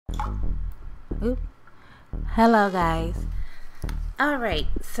Oop. Hello guys. Alright,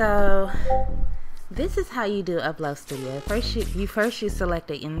 so this is how you do Upload Studio. First you select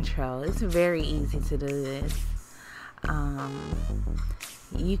the intro. It's very easy to do this.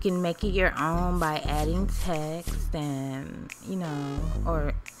 You can make it your own by adding text and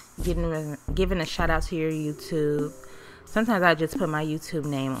or giving a shout out to your YouTube. Sometimes I just put my YouTube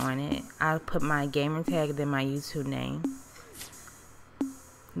name on it. I put my gamer tag, then my YouTube name.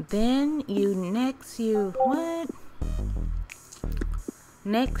 Then next you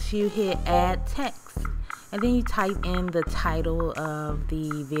hit add text, and then you type in the title of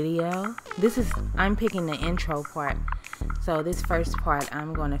the video. I'm picking the intro part, so this first part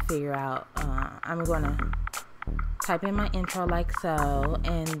I'm going to figure out. I'm going to type in my intro like so,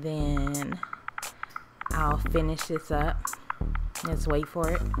 and then I'll finish this up. Let's wait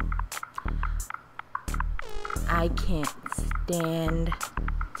for it. I can't stand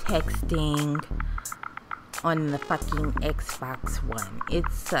texting on the fucking Xbox One. It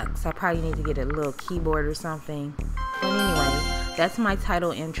sucks. I probably need to get a little keyboard or something. But anyway, that's my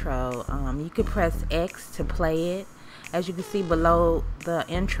title intro. You could press X to play it. As you can see below the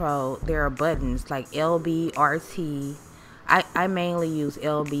intro, there are buttons like LB, RT. I mainly use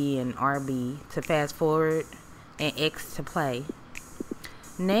LB and RB to fast forward and X to play.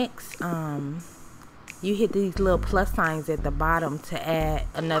 Next, you hit these little plus signs at the bottom to add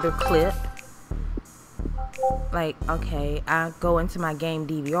another clip. Like, okay, I go into my game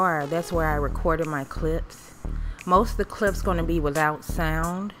DVR. That's where I recorded my clips. Most of the clips going to be without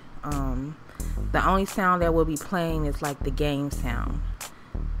sound. The only sound that will be playing is like the game sound.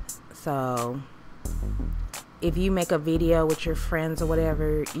 So if you make a video with your friends or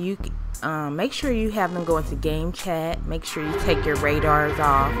whatever, you make sure you have them go into game chat. Make sure you take your radars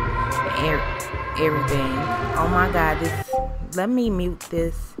off and everything. Oh my god, let me mute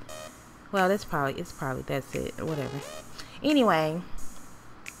this. Well, that's it, or whatever. Anyway,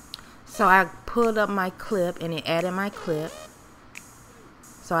 so I pulled up my clip and it added my clip.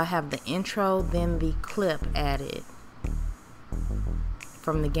 So I have the intro, then the clip added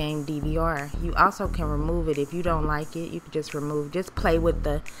from the game DVR. You also can remove it if you don't like it. You can just play with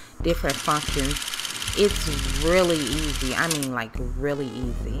the different functions. It's really easy. I mean, like really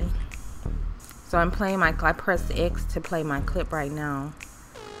easy. So I'm playing I pressed X to play my clip right now.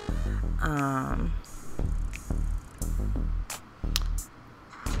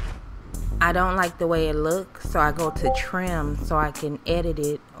 I don't like the way it looks, so I go to trim so I can edit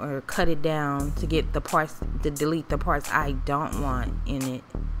it or cut it down to get delete the parts I don't want in it.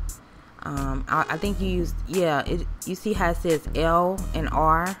 I think you see how it says L and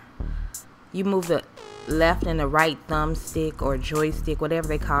R? You move the left and the right thumbstick or joystick, whatever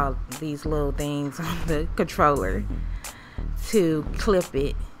they call these little things on the controller, to clip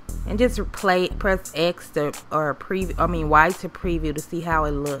it. And just press X Y to preview to see how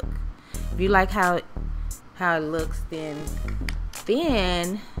it looks. If you like how it looks, then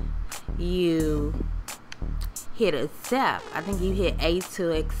you hit accept. I think you hit A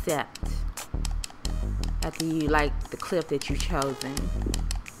to accept after you like the clip that you've chosen.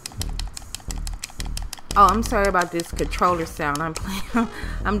 Oh, I'm sorry about this controller sound.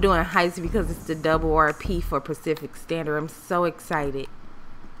 I'm doing heist because it's the double RP for Pacific Standard. I'm so excited.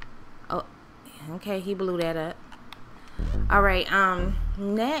 Oh, okay, he blew that up. All right,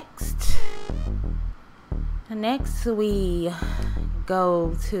 next we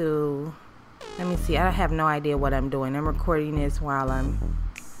go to, let me see, I have no idea what I'm doing. I'm recording this while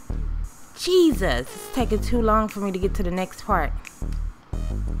Jesus, it's taking too long for me to get to the next part.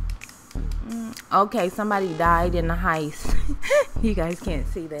 Okay, somebody died in the heist. You guys can't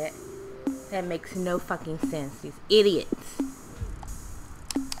see that. That makes no fucking sense. These idiots.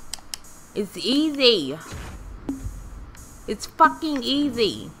 It's easy. It's fucking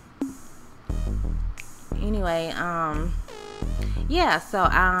easy. Anyway, yeah, so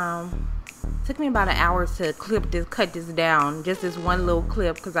it took me about an hour to cut this down, just this one little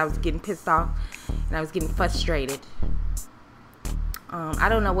clip, because I was getting pissed off and I was getting frustrated. I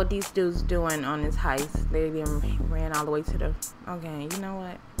don't know what these dudes doing on this heist. They even ran all the way to the, okay, you know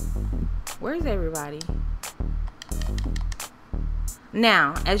what? Where's everybody?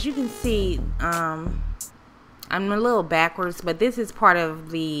 Now, as you can see, I'm a little backwards, but this is part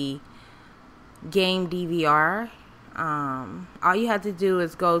of the game DVR. All you have to do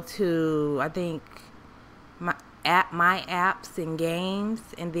is go to, I think, my apps and games,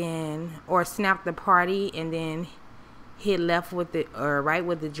 and then, or snap the party, and then hit left with it or right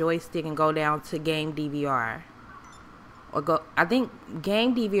with the joystick and go down to game DVR. I think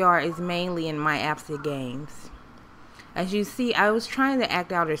game DVR is mainly in my apps and games. As you see, I was trying to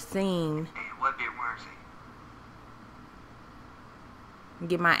act out a scene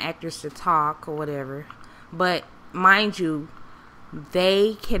get my actors to talk or whatever. But mind you,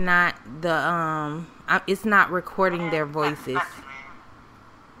 they cannot, it's not recording their voices.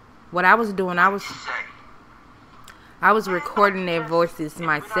 What I was doing, I was recording their voices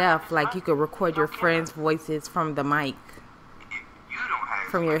myself. Like, you could record your friends' voices from the mic,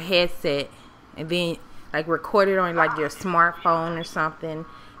 from your headset, and then like record it on like your smartphone or something,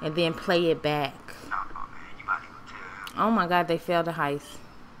 and then play it back. Oh my God, they failed the heist.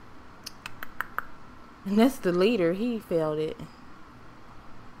 And that's the leader. He failed it.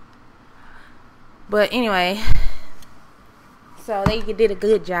 But anyway, so they did a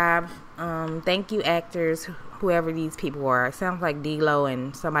good job. Thank you, actors, whoever these people are. It sounds like D-Lo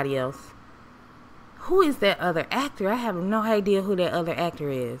and somebody else. Who is that other actor? I have no idea who that other actor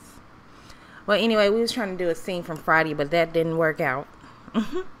is. Well, anyway, we was trying to do a scene from Friday, but that didn't work out.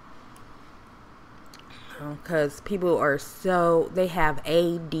 Because people are they have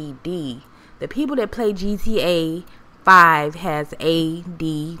ADD. The people that play GTA 5 has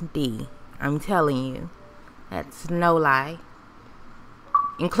ADD. I'm telling you. That's no lie.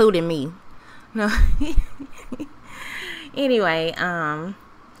 Including me. No. Anyway, so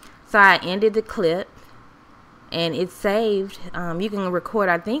I ended the clip. And it's saved. You can record,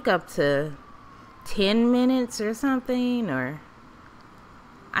 I think, up to 10 minutes or something. Or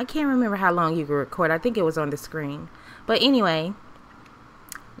I can't remember how long you can record. I think it was on the screen. But anyway,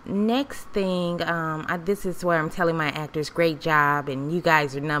 next thing, this is where I'm telling my actors, great job, and you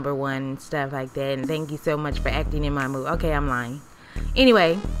guys are number one and stuff like that, and thank you so much for acting in my movie. Okay, I'm lying.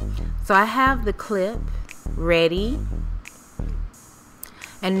 Anyway, so I have the clip ready,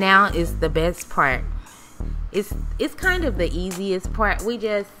 and now is the best part. It's kind of the easiest part.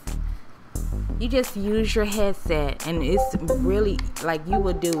 You just use your headset, and it's really like you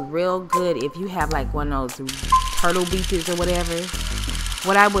would do real good if you have like one of those Turtle Beaches or whatever.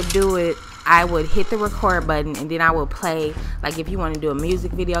 What I would do is I would hit the record button, and then I would play, like if you want to do a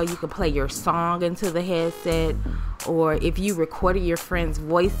music video, you can play your song into the headset, or if you recorded your friends'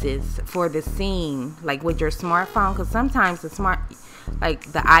 voices for the scene, like with your smartphone, because sometimes the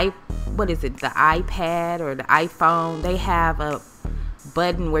iPad or the iPhone, they have a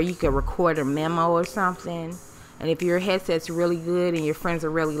button where you can record a memo or something, and if your headset's really good and your friends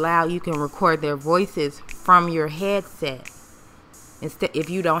are really loud, you can record their voices from your headset. Instead, if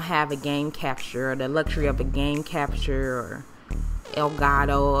you don't have a game capture or the luxury of a game capture or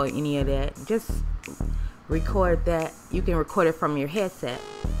Elgato or any of that, just record that. You can record it from your headset.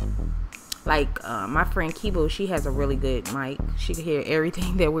 Like my friend Kibo, she has a really good mic. She could hear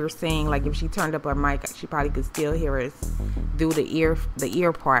everything that we're saying. Like if she turned up her mic, she probably could still hear us through the ear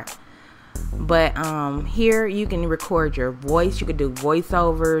part. But here you can record your voice. You could do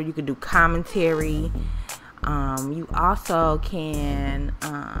voiceover. You could do commentary. You also can,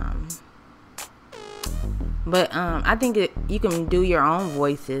 I think you can do your own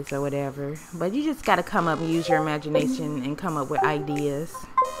voices or whatever, but you just got to come up and use your imagination and come up with ideas.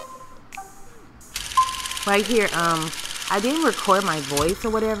 Right here, I didn't record my voice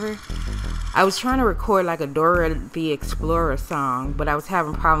or whatever. I was trying to record like a Dora the Explorer song, but I was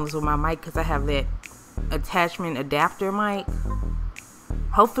having problems with my mic because I have that attachment adapter mic.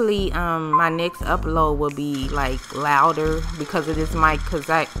 Hopefully, my next upload will be like louder because of this mic, because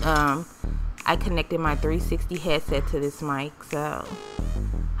I connected my 360 headset to this mic, so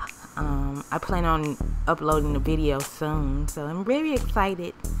I plan on uploading the video soon, so I'm very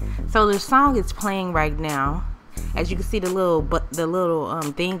excited. So the song is playing right now. As you can see, the little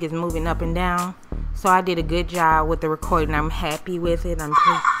thing is moving up and down. So I did a good job with the recording. I'm happy with it.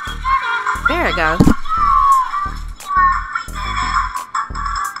 There it goes.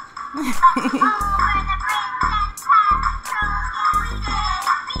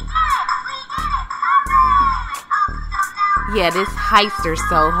 Yeah, this heister's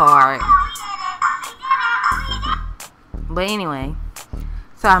so hard. But anyway,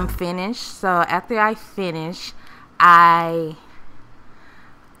 so I'm finished. So after I finish, I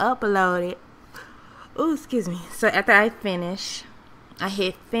upload it. Oh, excuse me. So after I finish, I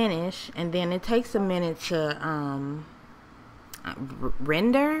hit finish, and then it takes a minute to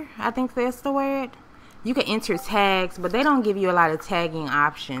render. I think that's the word. You can enter tags, but they don't give you a lot of tagging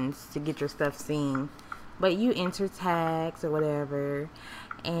options to get your stuff seen. But you enter tags or whatever,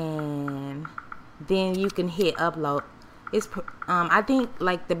 and then you can hit upload. I think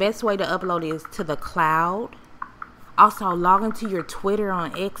like the best way to upload is to the cloud. Also, log into your Twitter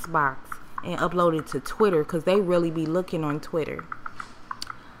on Xbox and upload it to Twitter, because they really be looking on Twitter.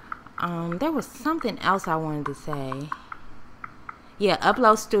 There was something else I wanted to say. Yeah,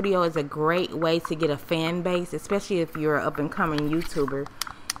 Upload Studio is a great way to get a fan base, especially if you're an up and coming YouTuber.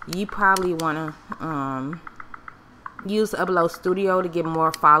 You probably want to use Upload Studio to get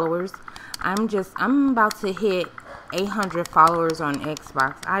more followers. I'm about to hit 800 followers on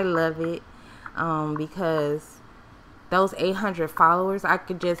Xbox. I love it because those 800 followers, I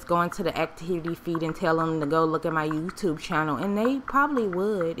could just go into the activity feed and tell them to go look at my YouTube channel, and they probably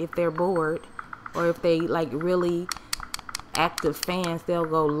would if they're bored, or if they like really active fans, they'll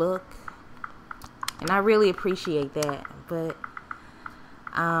go look. And I really appreciate that. But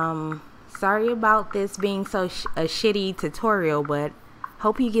sorry about this being a shitty tutorial, but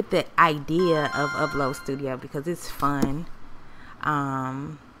hope you get the idea of Upload Studio because it's fun.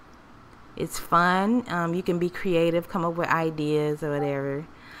 It's fun. You can be creative, come up with ideas or whatever.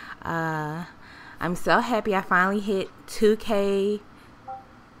 I'm so happy I finally hit 2K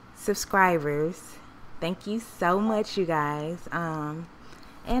subscribers. Thank you so much, you guys. And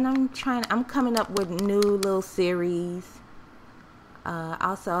I'm coming up with new little series.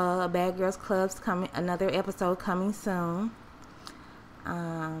 Also, Bad Girls Club's coming, another episode coming soon.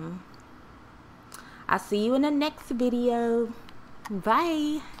 I'll see you in the next video.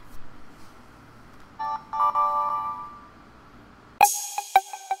 Bye.